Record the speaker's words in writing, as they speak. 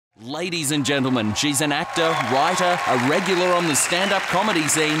Ladies and gentlemen, she's an actor, writer, a regular on the stand-up comedy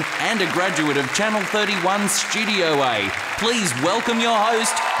scene and a graduate of Channel 31's Studio A. Please welcome your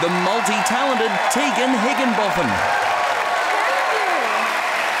host, the multi-talented Tegan Higginbotham.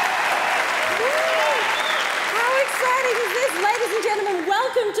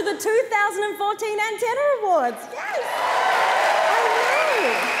 Welcome to the 2014 Antenna Awards. Yes,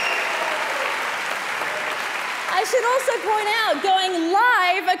 I should also point out, going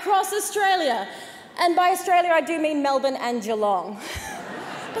live across Australia. And by Australia, I do mean Melbourne and Geelong.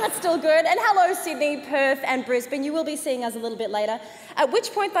 But that's still good. And hello, Sydney, Perth and Brisbane. You will be seeing us a little bit later. At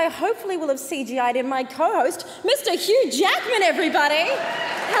which point they hopefully will have CGI'd in my co-host, Mr. Hugh Jackman, everybody.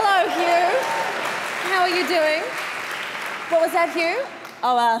 Hello, Hugh. How are you doing? What was that, Hugh?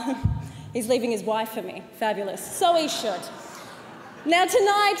 Oh, he's leaving his wife for me. Fabulous. So he should. Now,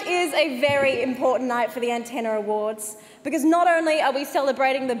 tonight is a very important night for the Antenna Awards because not only are we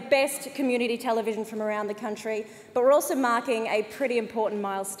celebrating the best community television from around the country, but we're also marking a pretty important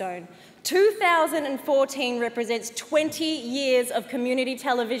milestone. 2014 represents 20 years of community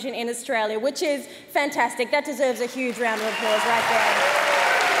television in Australia, which is fantastic. That deserves a huge round of applause right there.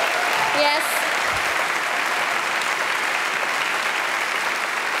 Yes.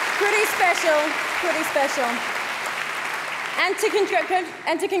 Pretty special, pretty special. And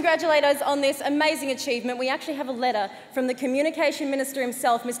to congratulate us on this amazing achievement, we actually have a letter from the Communication Minister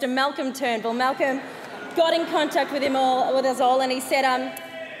himself, Mr. Malcolm Turnbull. Malcolm got in contact with us all, and he said,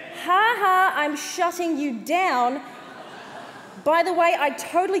 ha, I'm shutting you down. By the way, I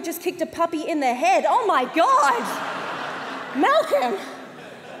totally just kicked a puppy in the head. Oh my God! Malcolm!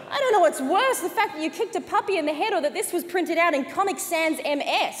 I don't know what's worse, the fact that you kicked a puppy in the head or that this was printed out in Comic Sans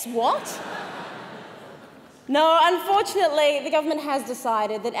MS. What? No, unfortunately, the government has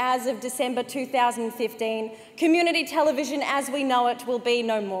decided that as of December 2015, community television as we know it will be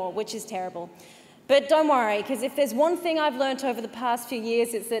no more, which is terrible. But don't worry, because if there's one thing I've learnt over the past few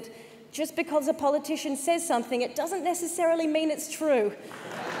years, it's that just because a politician says something, it doesn't necessarily mean it's true.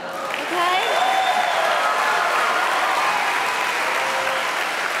 Okay?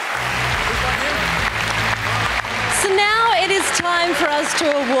 So now it is time for us to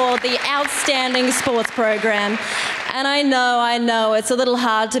award the Outstanding Sports Program. And I know, it's a little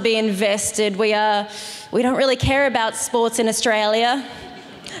hard to be invested. We don't really care about sports in Australia.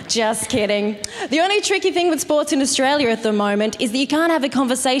 Just kidding. The only tricky thing with sports in Australia at the moment is that you can't have a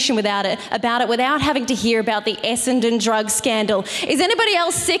conversation about it without having to hear about the Essendon drug scandal. Is anybody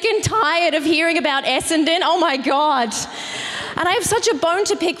else sick and tired of hearing about Essendon? Oh my God. And I have such a bone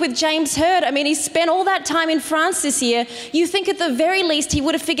to pick with James Hird. I mean, he spent all that time in France this year. You think at the very least he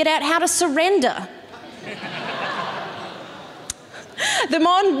would have figured out how to surrender. The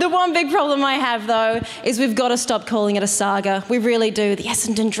one big problem I have, though, is we've got to stop calling it a saga. We really do. The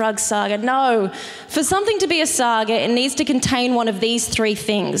Essendon drug saga. No. For something to be a saga, it needs to contain one of these three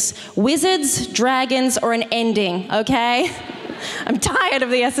things: wizards, dragons, or an ending, okay? I'm tired of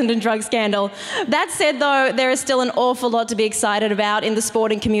the Essendon drug scandal. That said, though, there is still an awful lot to be excited about in the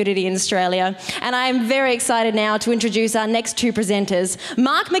sporting community in Australia. And I am very excited now to introduce our next two presenters,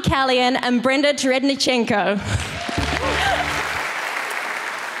 Mark McCallion and Brenda Terednichenko.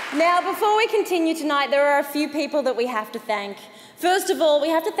 Now, before we continue tonight, there are a few people that we have to thank. First of all, we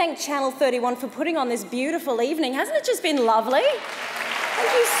have to thank Channel 31 for putting on this beautiful evening. Hasn't it just been lovely?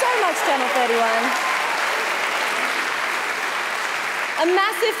 Thank you so much, Channel 31. A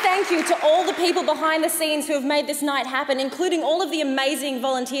massive thank you to all the people behind the scenes who have made this night happen, including all of the amazing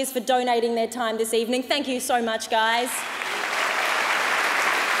volunteers for donating their time this evening. Thank you so much, guys.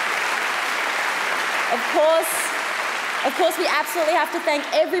 Of course, we absolutely have to thank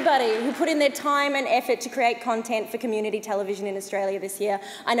everybody who put in their time and effort to create content for community television in Australia this year.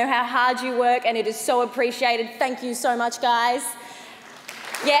 I know how hard you work and it is so appreciated. Thank you so much, guys.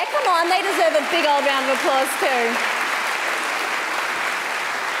 Yeah, come on, they deserve a big old round of applause too.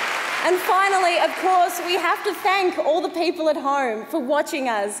 And finally, of course, we have to thank all the people at home for watching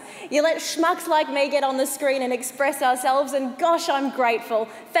us. You let schmucks like me get on the screen and express ourselves, and gosh, I'm grateful.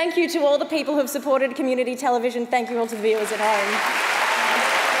 Thank you to all the people who have supported community television. Thank you all to the viewers at home.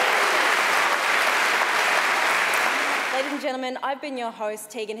 Ladies and gentlemen, I've been your host,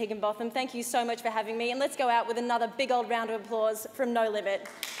 Tegan Higginbotham. Thank you so much for having me, and let's go out with another big old round of applause from No Limit.